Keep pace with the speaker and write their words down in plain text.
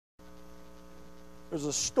There's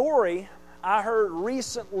a story I heard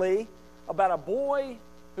recently about a boy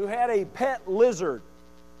who had a pet lizard.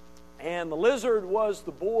 And the lizard was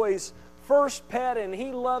the boy's first pet, and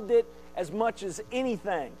he loved it as much as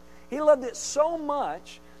anything. He loved it so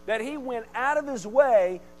much that he went out of his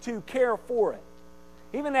way to care for it.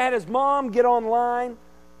 He even had his mom get online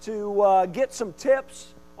to get some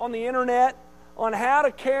tips on the internet on how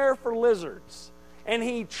to care for lizards. And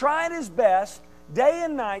he tried his best day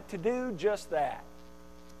and night to do just that.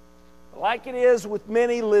 Like it is with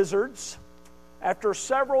many lizards, after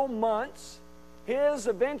several months, his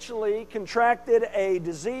eventually contracted a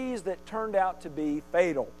disease that turned out to be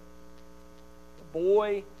fatal. The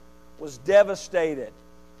boy was devastated.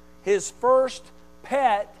 His first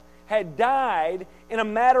pet had died in a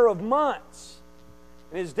matter of months.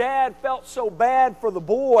 And his dad felt so bad for the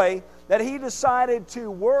boy that he decided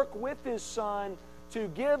to work with his son to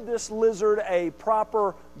give this lizard a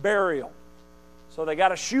proper burial. So they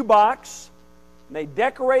got a shoebox, and they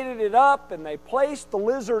decorated it up, and they placed the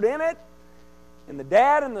lizard in it. And the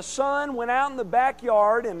dad and the son went out in the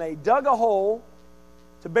backyard, and they dug a hole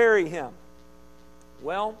to bury him.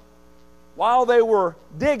 Well, while they were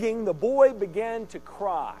digging, the boy began to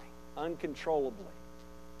cry uncontrollably.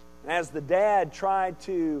 And as the dad tried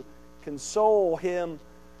to console him,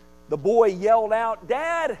 the boy yelled out,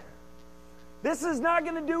 "Dad, this is not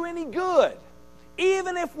going to do any good.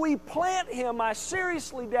 Even if we plant him, I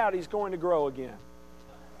seriously doubt he's going to grow again."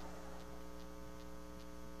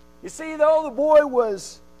 You see, though the boy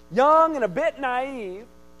was young and a bit naive,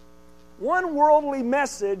 one worldly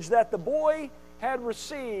message that the boy had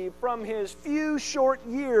received from his few short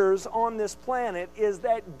years on this planet is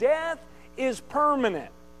that death is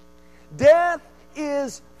permanent. Death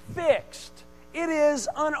is fixed. It is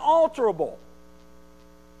unalterable.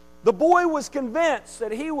 The boy was convinced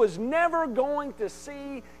that he was never going to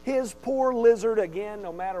see his poor lizard again,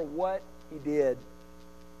 no matter what he did.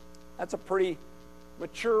 That's a pretty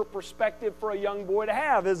mature perspective for a young boy to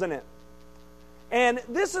have, isn't it? And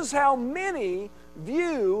this is how many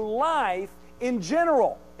view life in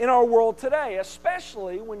general in our world today,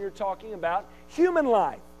 especially when you're talking about human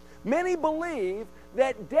life. Many believe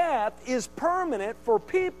that death is permanent for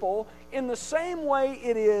people in the same way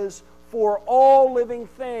it is for all living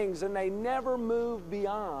things, and they never move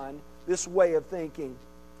beyond this way of thinking.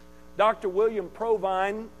 Dr. William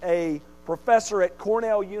Provine, a professor at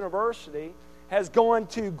Cornell University, has gone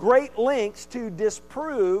to great lengths to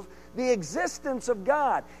disprove the existence of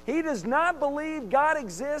God. He does not believe God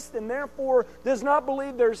exists, and therefore does not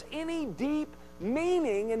believe there's any deep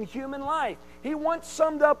meaning in human life. He once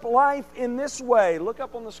summed up life in this way. Look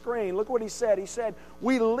up on the screen. Look what he said. He said,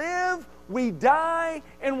 "We live, we die,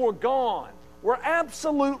 and we're gone. We're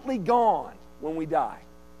absolutely gone when we die."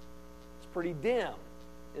 It's pretty dim,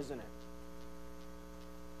 isn't it?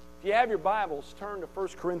 If you have your Bibles, turn to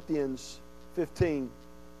 1 Corinthians 15.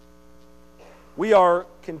 We are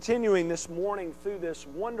continuing this morning through this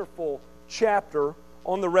wonderful chapter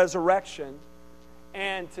on the resurrection.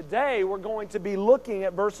 And today we're going to be looking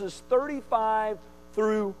at verses 35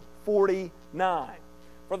 through 49.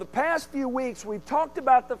 For the past few weeks, we've talked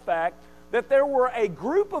about the fact that there were a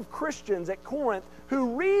group of Christians at Corinth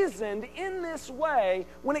who reasoned in this way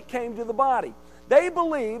when it came to the body. They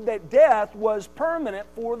believed that death was permanent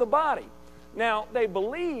for the body. Now, they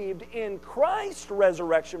believed in Christ's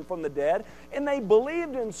resurrection from the dead, and they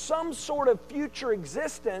believed in some sort of future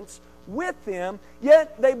existence with Him,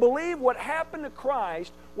 yet they believed what happened to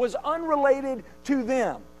Christ was unrelated to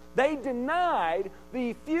them. They denied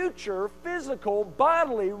the future physical,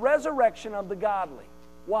 bodily resurrection of the godly.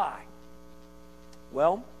 Why?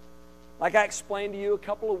 Well, like I explained to you a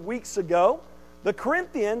couple of weeks ago, the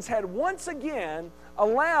Corinthians had once again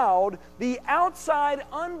allowed the outside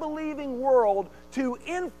unbelieving world to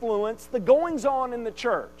influence the goings-on in the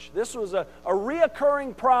church. This was a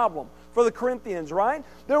reoccurring problem for the Corinthians, right?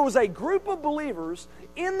 There was a group of believers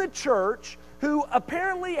in the church who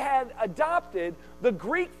apparently had adopted the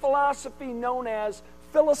Greek philosophy known as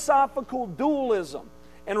philosophical dualism.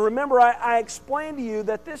 And remember, I explained to you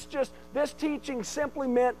that this teaching simply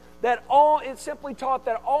meant that it simply taught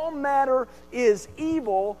that all matter is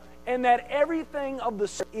evil and that everything of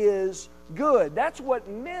the is good. That's what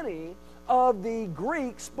many of the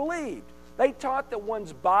Greeks believed. They taught that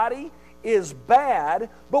one's body is bad,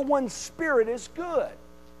 but one's spirit is good.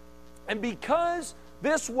 And because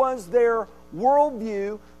this was their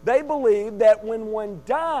worldview, they believed that when one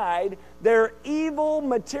died, their evil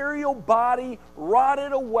material body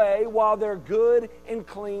rotted away while their good and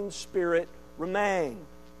clean spirit remained.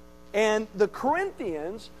 And the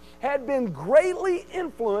Corinthians had been greatly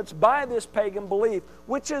influenced by this pagan belief,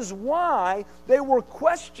 which is why they were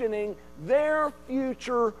questioning their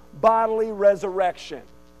future bodily resurrection.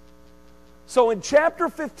 So in chapter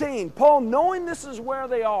 15, Paul, knowing this is where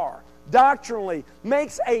they are, doctrinally,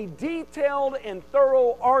 makes a detailed and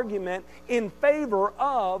thorough argument in favor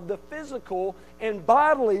of the physical and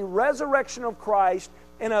bodily resurrection of Christ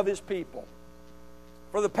and of His people.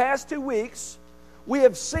 For the past 2 weeks, we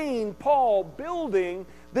have seen Paul building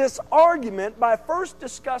this argument by first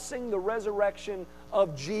discussing the resurrection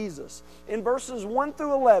of Jesus. In verses 1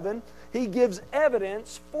 through 11, he gives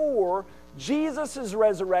evidence for Jesus'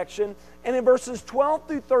 resurrection, and in verses 12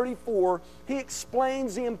 through 34, he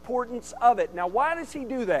explains the importance of it. Now, why does he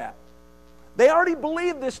do that? They already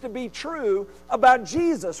believe this to be true about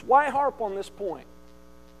Jesus. Why harp on this point?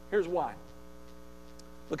 Here's why.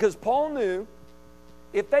 Because Paul knew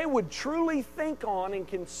if they would truly think on and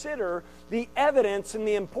consider the evidence and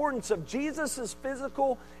the importance of Jesus'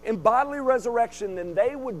 physical and bodily resurrection, then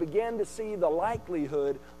they would begin to see the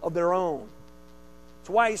likelihood of their own. That's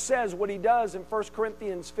why he says what he does in 1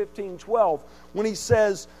 Corinthians 15:12, when he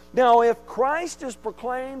says, "Now if Christ is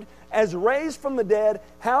proclaimed as raised from the dead,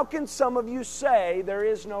 how can some of you say there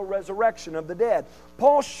is no resurrection of the dead?"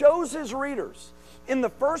 Paul shows his readers in the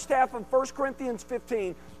first half of 1 Corinthians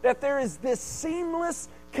 15 that there is this seamless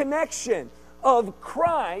connection of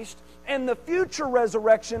Christ and the future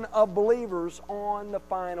resurrection of believers on the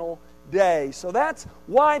final day. So that's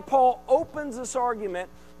why Paul opens this argument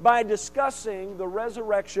by discussing the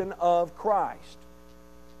resurrection of Christ.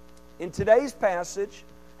 In today's passage,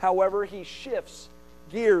 however, he shifts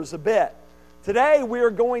gears a bit. Today we are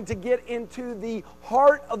going to get into the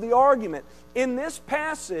heart of the argument. In this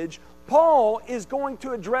passage, Paul is going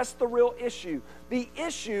to address the real issue, the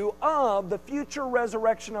issue of the future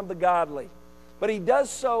resurrection of the godly. But he does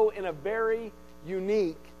so in a very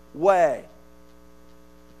unique way.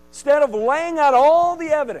 Instead of laying out all the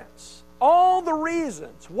evidence, all the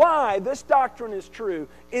reasons why this doctrine is true,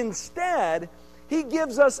 instead, he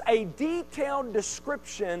gives us a detailed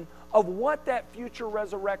description of what that future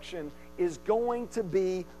resurrection is going to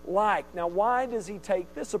be like. Now, why does he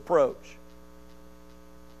take this approach?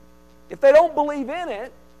 If they don't believe in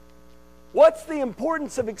it, what's the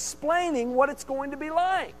importance of explaining what it's going to be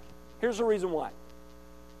like? Here's the reason why.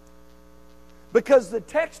 Because the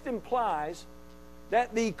text implies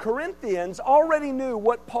that the Corinthians already knew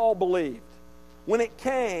what Paul believed when it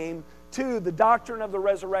came to the doctrine of the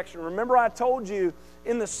resurrection. Remember, I told you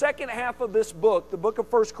in the second half of this book, the book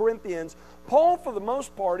of 1 Corinthians, Paul, for the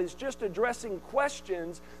most part, is just addressing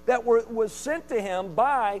questions that was sent to him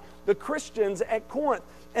by the Christians at Corinth.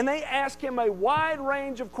 And they asked him a wide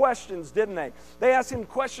range of questions, didn't they? They asked him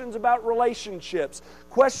questions about relationships,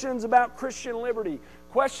 questions about Christian liberty,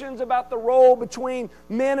 questions about the role between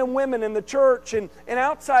men and women in the church and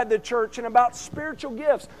outside the church, and about spiritual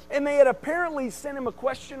gifts. And they had apparently sent him a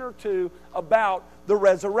question or two about the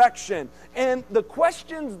resurrection. And the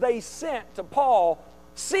questions they sent to Paul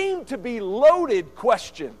seemed to be loaded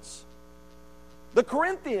questions. The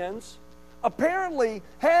Corinthians apparently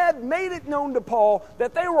had made it known to Paul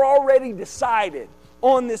that they were already decided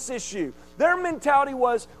on this issue. Their mentality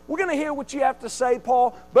was, we're going to hear what you have to say,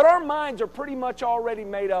 Paul, but our minds are pretty much already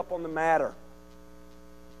made up on the matter.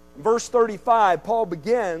 In verse 35, Paul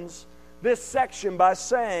begins this section by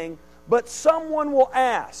saying, "But someone will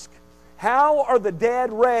ask, how are the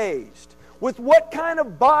dead raised? With what kind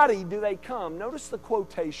of body do they come?" Notice the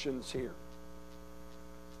quotations here.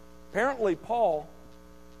 Apparently, Paul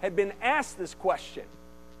had been asked this question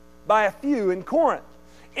by a few in Corinth.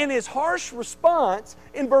 And his harsh response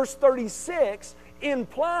in verse 36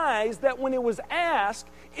 implies that when it was asked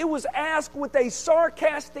with a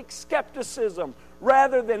sarcastic skepticism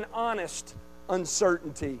rather than honest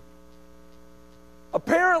uncertainty.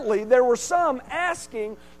 Apparently, there were some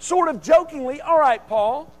asking, sort of jokingly, "All right,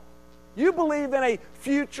 Paul, you believe in a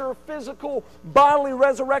future physical bodily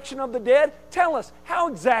resurrection of the dead? Tell us, how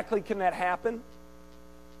exactly can that happen?"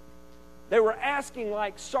 They were asking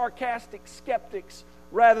like sarcastic skeptics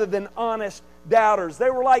rather than honest doubters. They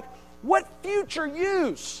were like, what future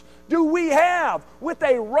use do we have with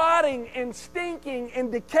a rotting and stinking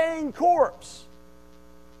and decaying corpse?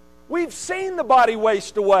 We've seen the body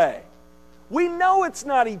waste away. We know it's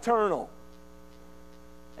not eternal.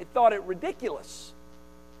 They thought it ridiculous.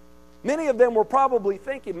 Many of them were probably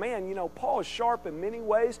thinking, man, you know, Paul is sharp in many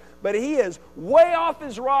ways, but he is way off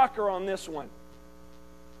his rocker on this one.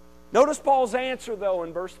 Notice Paul's answer, though,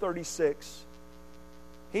 in verse 36.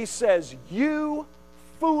 He says, "You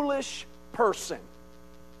foolish person.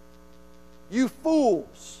 You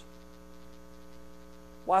fools."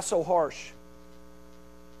 Why so harsh?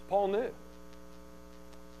 Paul knew.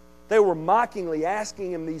 They were mockingly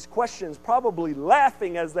asking him these questions, probably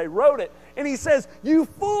laughing as they wrote it. And he says, "You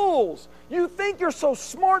fools! You think you're so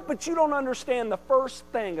smart, but you don't understand the first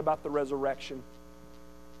thing about the resurrection."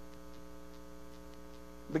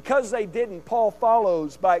 Because they didn't, Paul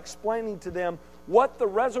follows by explaining to them what the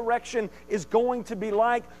resurrection is going to be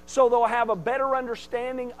like, so they'll have a better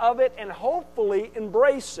understanding of it and hopefully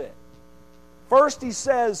embrace it. First, he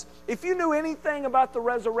says, if you knew anything about the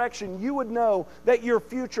resurrection, you would know that your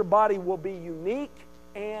future body will be unique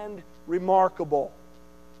and remarkable.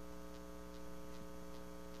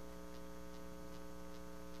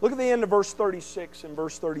 Look at the end of verse 36 and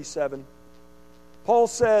verse 37. Paul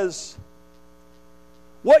says,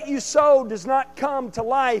 "What you sow does not come to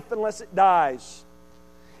life unless it dies.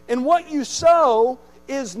 And what you sow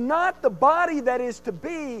is not the body that is to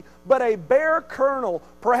be, but a bare kernel,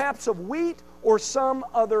 perhaps of wheat or some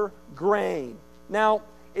other grain." Now,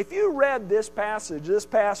 if you read this passage this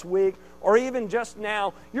past week, or even just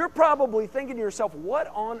now, you're probably thinking to yourself, what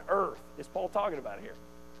on earth is Paul talking about here?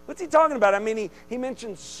 What's he talking about? I mean, he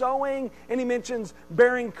mentions sowing, and he mentions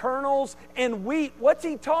bearing kernels and wheat. What's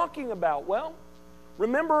he talking about? Well,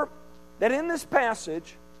 remember that in this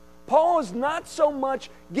passage, Paul is not so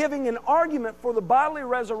much giving an argument for the bodily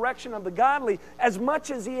resurrection of the godly as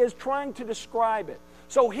much as he is trying to describe it.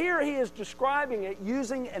 So here he is describing it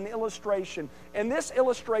using an illustration. And this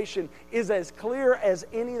illustration is as clear as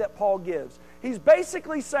any that Paul gives. He's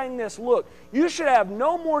basically saying this: look, you should have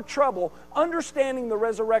no more trouble understanding the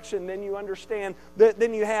resurrection than you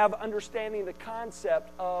have understanding the concept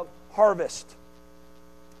of harvest.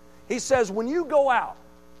 He says, when you go out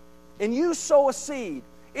and you sow a seed,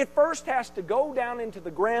 it first has to go down into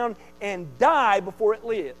the ground and die before it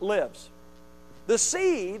lives. The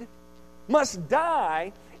seed must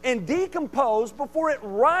die and decompose before it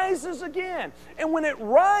rises again. And when it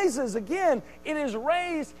rises again, it is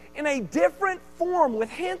raised in a different form with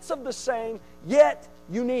hints of the same, yet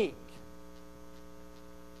unique.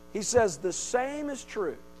 He says the same is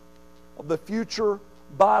true of the future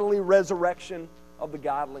bodily resurrection of the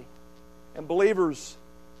godly. And believers,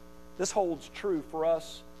 this holds true for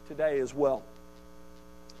us today as well.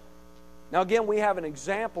 Now again, we have an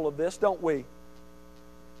example of this, don't we?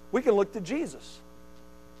 We can look to Jesus.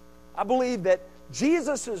 I believe that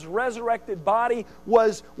Jesus' resurrected body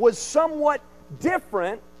was somewhat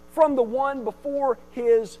different from the one before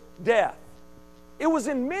His death. It was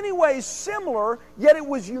in many ways similar, yet it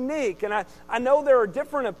was unique. And I know there are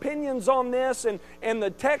different opinions on this, and the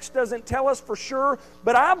text doesn't tell us for sure,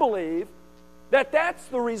 but I believe that that's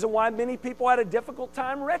the reason why many people had a difficult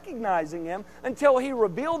time recognizing Him until He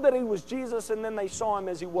revealed that He was Jesus, and then they saw Him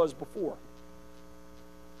as He was before.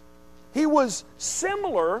 He was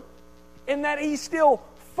similar in that He still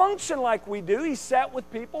functioned like we do. He sat with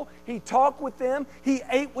people. He talked with them. He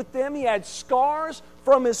ate with them. He had scars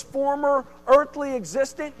from His former earthly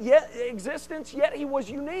existence, yet He was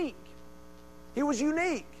unique. He was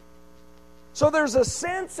unique. So there's a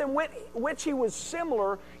sense in which He was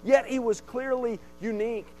similar, yet He was clearly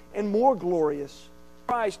unique and more glorious.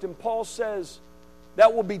 Christ, and Paul says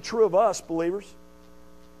that will be true of us, believers.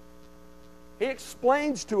 He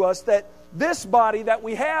explains to us that this body that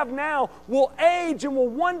we have now will age and will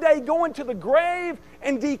one day go into the grave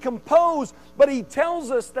and decompose. But He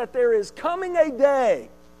tells us that there is coming a day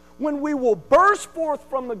when we will burst forth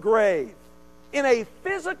from the grave in a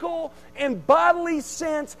physical and bodily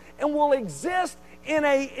sense, and will exist in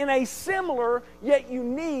a similar yet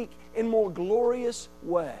unique and more glorious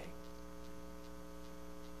way.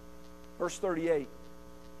 Verse 38,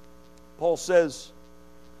 Paul says,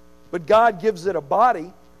 "But God gives it a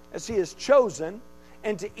body as He has chosen,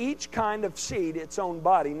 and to each kind of seed its own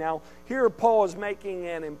body." Now, here Paul is making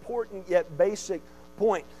an important yet basic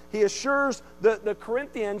point. He assures the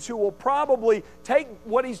Corinthians, who will probably take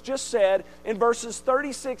what he's just said in verses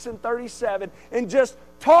 36 and 37 and just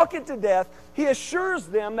talk it to death. He assures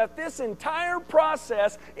them that this entire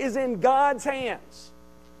process is in God's hands.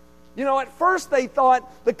 You know, at first they thought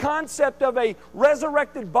the concept of a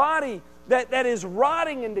resurrected body that is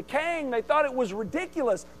rotting and decaying, they thought it was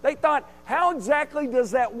ridiculous. They thought, how exactly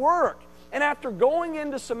does that work? And after going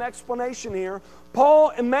into some explanation here,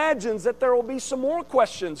 Paul imagines that there will be some more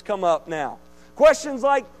questions come up now. Questions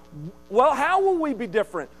like, well, how will we be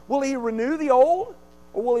different? Will He renew the old,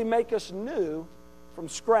 or will He make us new from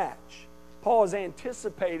scratch? Paul is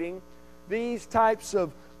anticipating these types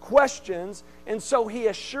of questions, and so he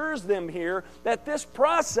assures them here that this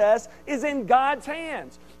process is in God's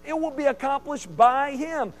hands. It will be accomplished by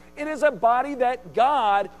Him. It is a body that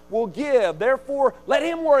God will give. Therefore, let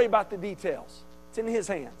Him worry about the details. It's in His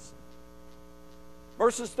hands.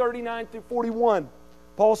 Verses 39 through 41,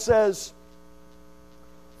 Paul says,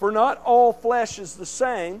 "For not all flesh is the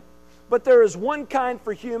same, but there is one kind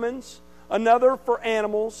for humans, another for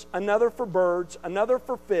animals, another for birds, another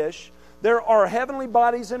for fish. There are heavenly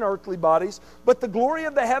bodies and earthly bodies, but the glory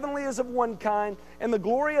of the heavenly is of one kind, and the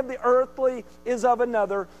glory of the earthly is of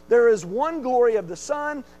another. There is one glory of the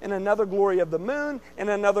sun, and another glory of the moon, and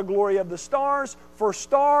another glory of the stars, for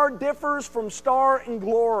star differs from star in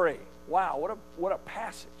glory." Wow, what a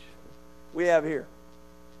passage we have here.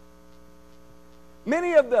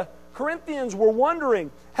 Many of the Corinthians were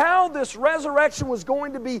wondering how this resurrection was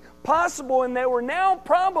going to be possible, and they were now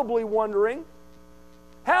probably wondering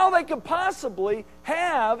how they could possibly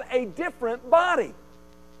have a different body.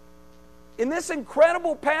 In this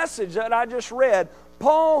incredible passage that I just read,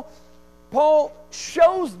 Paul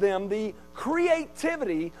shows them the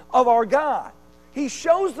creativity of our God. He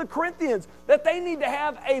shows the Corinthians that they need to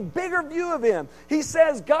have a bigger view of Him. He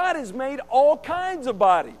says God has made all kinds of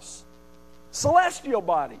bodies. Celestial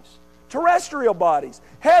bodies, terrestrial bodies,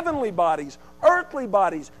 heavenly bodies, earthly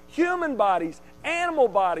bodies, human bodies, animal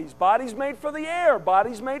bodies, bodies made for the air,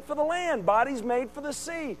 bodies made for the land, bodies made for the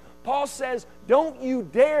sea. Paul says, don't you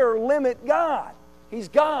dare limit God. He's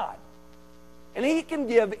God. And He can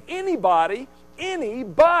give anybody any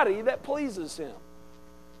body that pleases Him.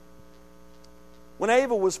 When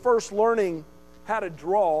Ava was first learning how to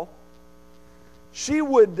draw, she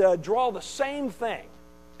would draw the same thing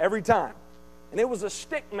every time. And it was a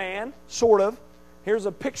stick man, sort of. Here's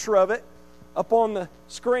a picture of it up on the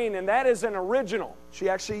screen, and that is an original. She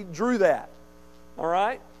actually drew that. All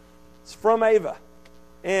right? It's from Ava.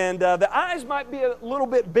 And the eyes might be a little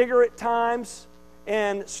bit bigger at times,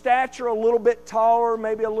 and stature a little bit taller,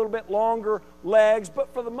 maybe a little bit longer legs,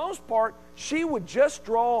 but for the most part, she would just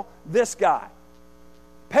draw this guy.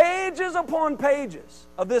 Pages upon pages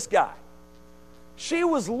of this guy. She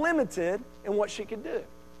was limited in what she could do.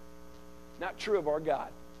 Not true of our God.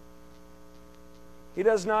 He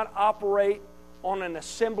does not operate on an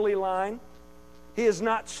assembly line. He is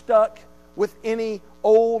not stuck with any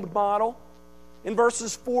old model. In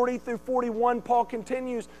verses 40 through 41, Paul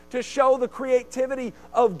continues to show the creativity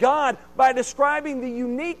of God by describing the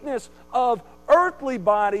uniqueness of earthly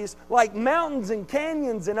bodies like mountains and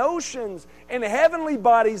canyons and oceans, and heavenly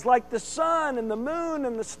bodies like the sun and the moon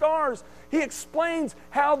and the stars. He explains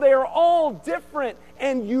how they are all different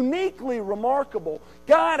and uniquely remarkable.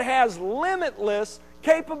 God has limitless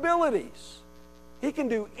capabilities. He can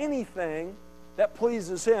do anything that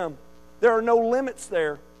pleases Him. There are no limits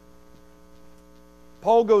there.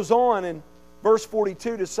 Paul goes on in verse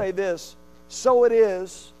 42 to say this, "So it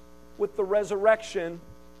is with the resurrection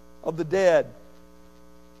of the dead."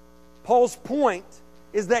 Paul's point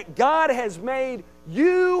is that God has made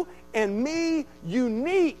you and me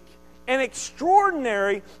unique and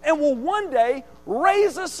extraordinary, and will one day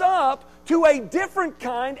raise us up to a different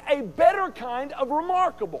kind, a better kind of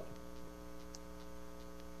remarkable.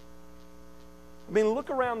 I mean, look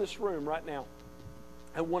around this room right now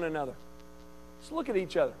at one another. Let's look at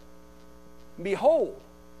each other. Behold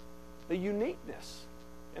the uniqueness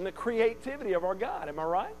and the creativity of our God. Am I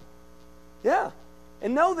right? Yeah.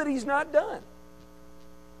 And know that He's not done.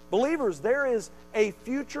 Believers, there is a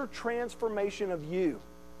future transformation of you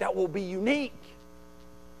that will be unique.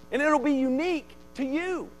 And it'll be unique to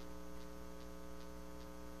you.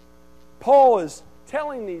 Paul is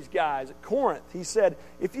telling these guys at Corinth, he said,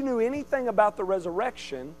 if you knew anything about the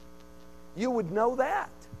resurrection, you would know that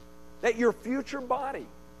your future body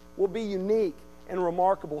will be unique and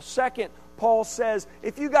remarkable. Second, Paul says,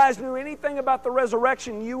 if you guys knew anything about the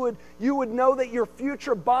resurrection, you would know that your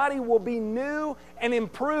future body will be new and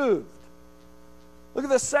improved. Look at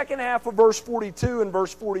the second half of verse 42 and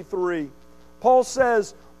verse 43. Paul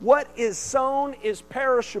says, what is sown is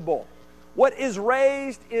perishable. What is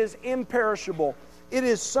raised is imperishable. It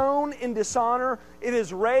is sown in dishonor. It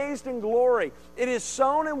is raised in glory. It is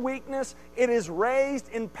sown in weakness. It is raised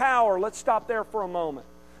in power. Let's stop there for a moment.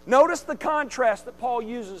 Notice the contrast that Paul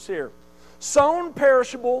uses here. Sown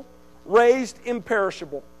perishable, raised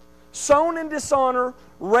imperishable. Sown in dishonor,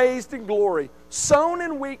 raised in glory. Sown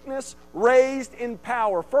in weakness, raised in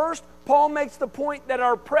power. First, Paul makes the point that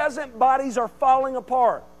our present bodies are falling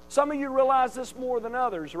apart. Some of you realize this more than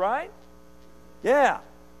others, right? Yeah.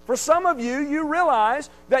 For some of you, you realize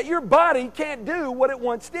that your body can't do what it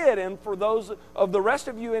once did. And for those of the rest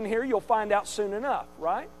of you in here, you'll find out soon enough,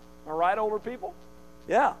 right? All right, older people?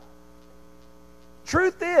 Yeah.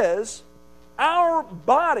 Truth is, our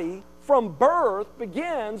body from birth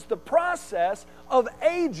begins the process of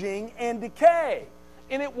aging and decay.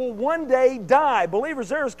 And it will one day die. Believers,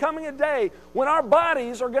 there is coming a day when our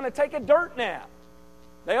bodies are going to take a dirt nap.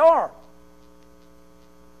 They are.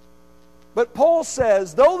 But Paul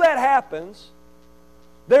says, though that happens,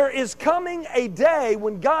 there is coming a day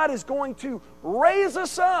when God is going to raise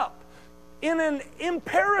us up in an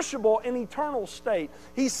imperishable and eternal state.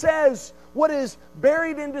 He says, what is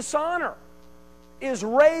buried in dishonor is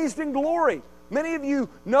raised in glory. Many of you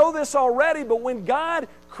know this already, but when God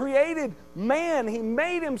created man, He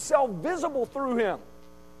made Himself visible through him.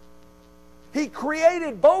 He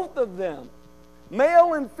created both of them,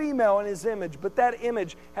 male and female, in His image, but that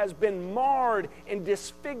image has been marred and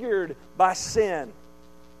disfigured by sin.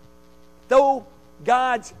 Though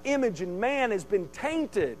God's image in man has been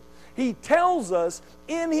tainted, He tells us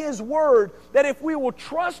in His Word that if we will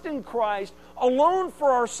trust in Christ alone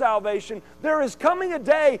for our salvation, there is coming a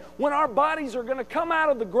day when our bodies are going to come out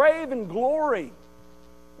of the grave in glory.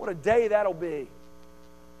 What a day that'll be.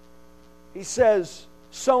 He says,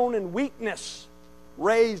 sown in weakness,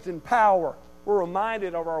 raised in power. We're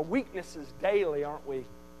reminded of our weaknesses daily, aren't we?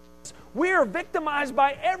 We are victimized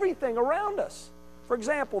by everything around us. For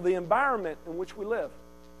example, the environment in which we live.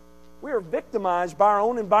 We are victimized by our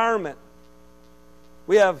own environment.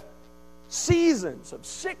 We have seasons of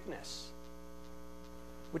sickness,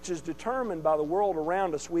 which is determined by the world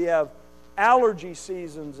around us. We have allergy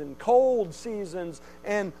seasons and cold seasons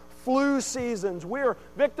and flu seasons. We're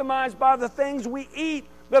victimized by the things we eat,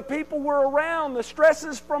 the people we're around, the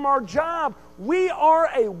stresses from our job. We are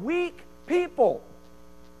a weak people.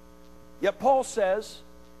 Yet Paul says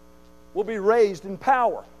we'll be raised in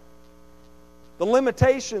power. The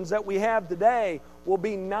limitations that we have today will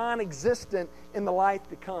be non-existent in the life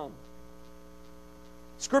to come.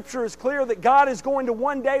 Scripture is clear that God is going to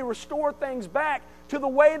one day restore things back to the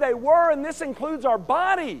way they were, and this includes our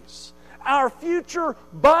bodies. Our future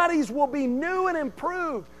bodies will be new and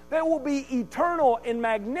improved. They will be eternal and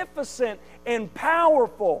magnificent and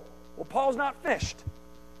powerful. Well, Paul's not finished.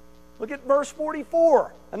 Look at verse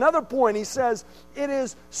 44. Another point, he says, it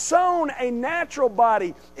is sown a natural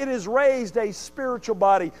body. It is raised a spiritual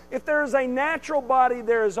body. If there is a natural body,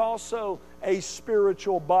 there is also a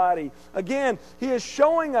spiritual body. Again, he is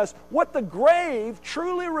showing us what the grave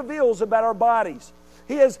truly reveals about our bodies.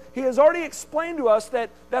 He has already explained to us that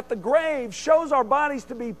the grave shows our bodies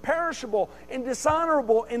to be perishable and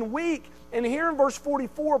dishonorable and weak. And here in verse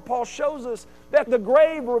 44, Paul shows us that the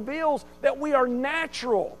grave reveals that we are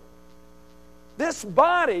natural. This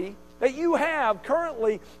body that you have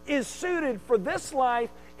currently is suited for this life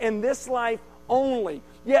and this life only.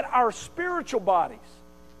 Yet our spiritual bodies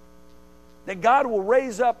that God will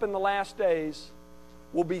raise up in the last days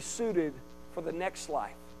will be suited for the next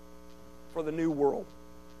life, for the new world.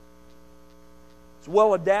 As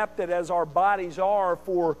well adapted as our bodies are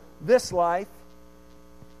for this life,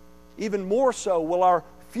 even more so will our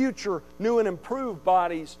future new and improved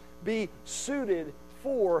bodies be suited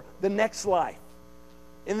for the next life.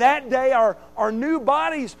 In that day, our new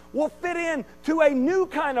bodies will fit in to a new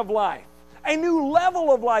kind of life, a new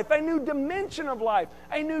level of life, a new dimension of life,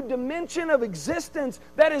 a new dimension of existence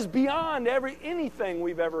that is beyond anything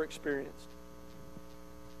we've ever experienced.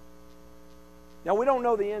 Now, we don't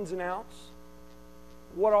know the ins and outs,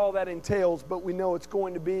 what all that entails, but we know it's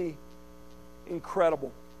going to be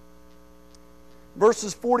incredible.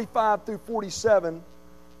 Verses 45 through 47,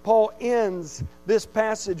 Paul ends this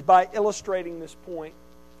passage by illustrating this point.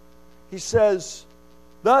 He says,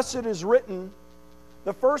 thus it is written,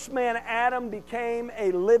 the first man, Adam, became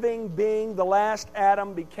a living being. The last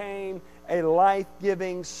Adam became a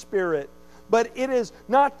life-giving spirit. But it is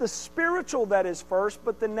not the spiritual that is first,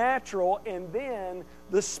 but the natural, and then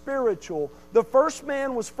the spiritual. The first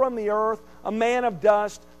man was from the earth, a man of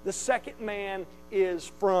dust. The second man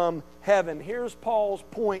is from heaven. Here's Paul's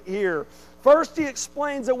point here. First, he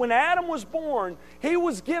explains that when Adam was born, he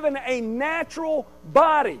was given a natural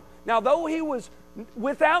body. Now, though he was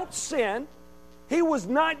without sin, he was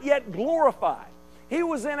not yet glorified. He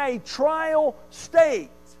was in a trial state.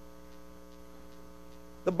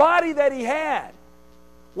 The body that he had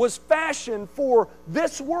was fashioned for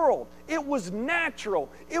this world. It was natural.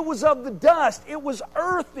 It was of the dust. It was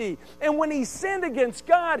earthy. And when he sinned against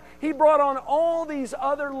God, he brought on all these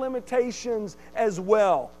other limitations as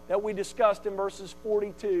well that we discussed in verses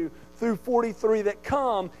 42 through 43 that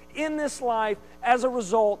come in this life as a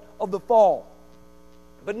result of the fall.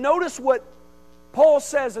 But notice what Paul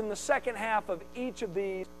says in the second half of each of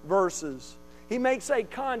these verses. He makes a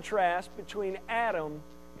contrast between Adam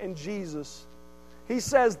and Jesus. He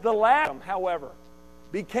says, the last, however,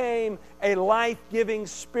 became a life-giving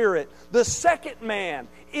spirit. The second man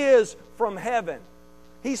is from heaven.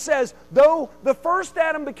 He says, though the first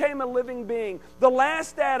Adam became a living being, the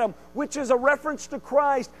last Adam, which is a reference to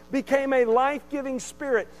Christ, became a life-giving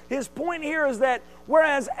spirit. His point here is that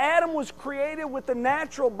whereas Adam was created with the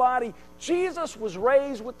natural body, Jesus was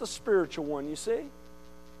raised with the spiritual one, you see?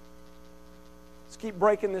 Let's keep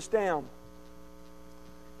breaking this down.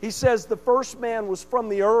 He says the first man was from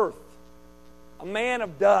the earth, a man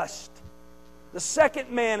of dust. The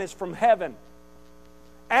second man is from heaven.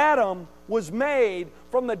 Adam was made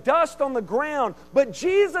from the dust on the ground, but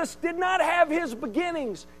Jesus did not have his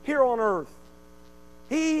beginnings here on earth.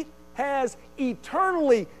 He has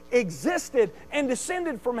eternally existed and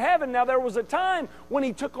descended from heaven. Now, there was a time when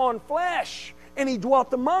he took on flesh and he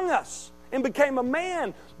dwelt among us and became a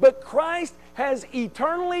man, but Christ has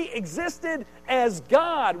eternally existed as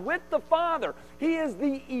God with the Father. He is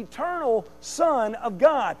the eternal Son of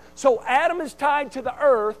God. So Adam is tied to the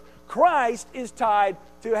earth. Christ is tied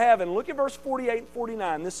to heaven. Look at verse 48 and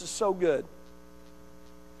 49. This is so good.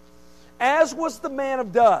 As was the man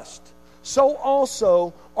of dust, so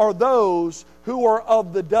also are those who are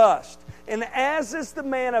of the dust. And as is the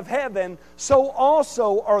man of heaven, so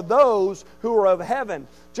also are those who are of heaven.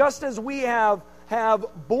 Just as we have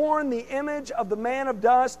borne the image of the man of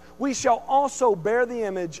dust, we shall also bear the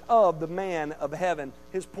image of the man of heaven.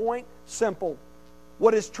 His point, simple.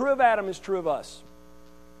 What is true of Adam is true of us.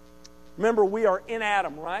 Remember, we are in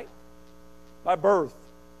Adam, right? By birth.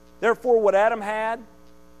 Therefore, what Adam had,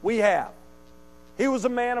 we have. He was a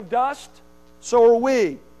man of dust, so are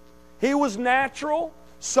we. He was natural,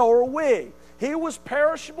 so are we. He was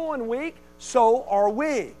perishable and weak, so are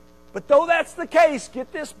we. But though that's the case,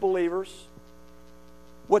 get this, believers,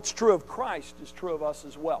 what's true of Christ is true of us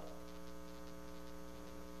as well.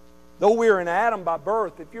 Though we are in Adam by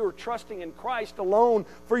birth, if you are trusting in Christ alone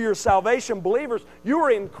for your salvation, believers, you are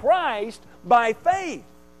in Christ by faith.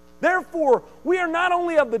 Therefore, we are not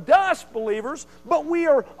only of the dust, believers, but we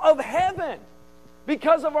are of heaven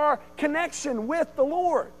because of our connection with the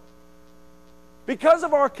Lord. Because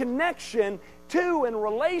of our connection to and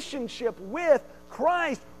relationship with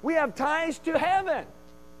Christ, we have ties to heaven.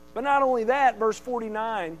 But not only that, verse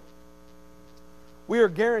 49, we are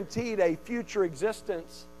guaranteed a future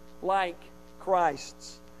existence like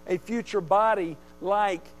Christ's, a future body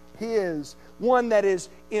like His, one that is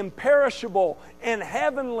imperishable and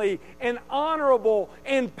heavenly and honorable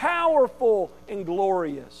and powerful and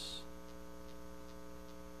glorious.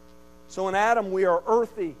 So in Adam we are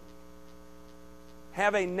earthy,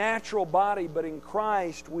 have a natural body, but in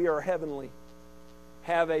Christ we are heavenly,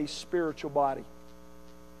 have a spiritual body.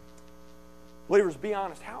 Believers, be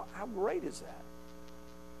honest, how great is that?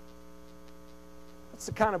 That's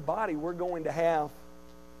the kind of body we're going to have,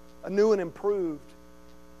 a new and improved,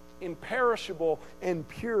 imperishable and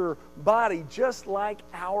pure body, just like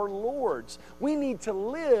our Lord's. We need to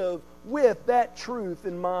live with that truth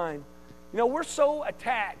in mind. You know, we're so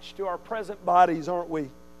attached to our present bodies, aren't we?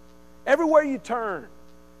 Everywhere you turn,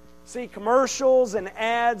 see commercials and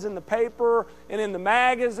ads in the paper and in the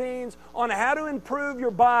magazines on how to improve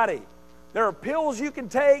your body. There are pills you can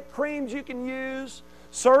take, creams you can use,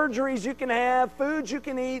 surgeries you can have, foods you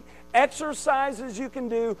can eat, exercises you can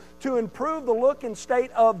do to improve the look and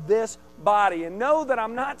state of this body. And know that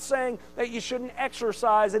I'm not saying that you shouldn't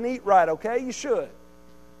exercise and eat right, okay? You should.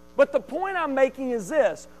 But the point I'm making is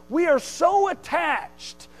this. We are so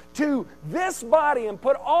attached to this body and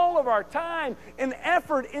put all of our time and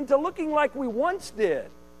effort into looking like we once did,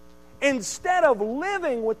 instead of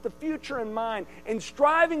living with the future in mind and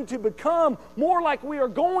striving to become more like we are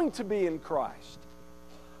going to be in Christ.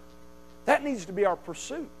 That needs to be our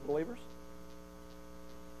pursuit, believers.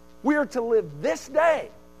 We are to live this day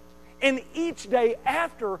and each day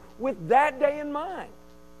after with that day in mind.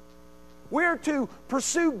 We are to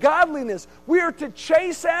pursue godliness. We are to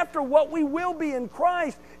chase after what we will be in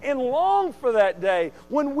Christ and long for that day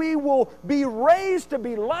when we will be raised to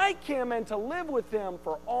be like Him and to live with Him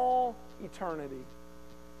for all eternity.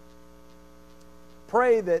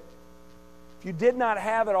 Pray that if you did not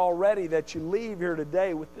have it already, that you leave here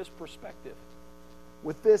today with this perspective,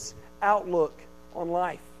 with this outlook on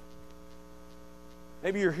life.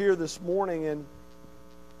 Maybe you're here this morning and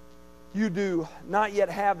you do not yet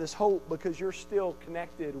have this hope because you're still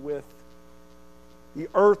connected with the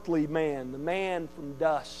earthly man, the man from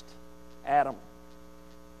dust, Adam,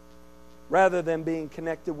 rather than being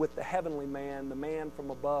connected with the heavenly man, the man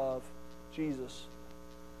from above, Jesus.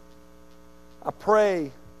 I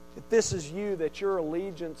pray if this is you, that your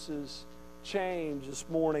allegiances change this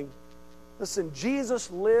morning. Listen,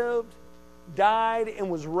 Jesus lived, died, and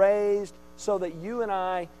was raised so that you and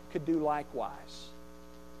I could do likewise.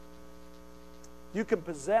 You can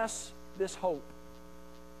possess this hope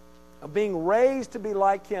of being raised to be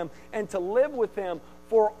like Him and to live with Him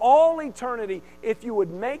for all eternity if you would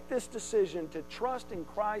make this decision to trust in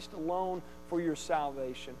Christ alone for your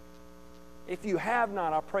salvation. If you have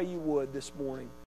not, I pray you would this morning.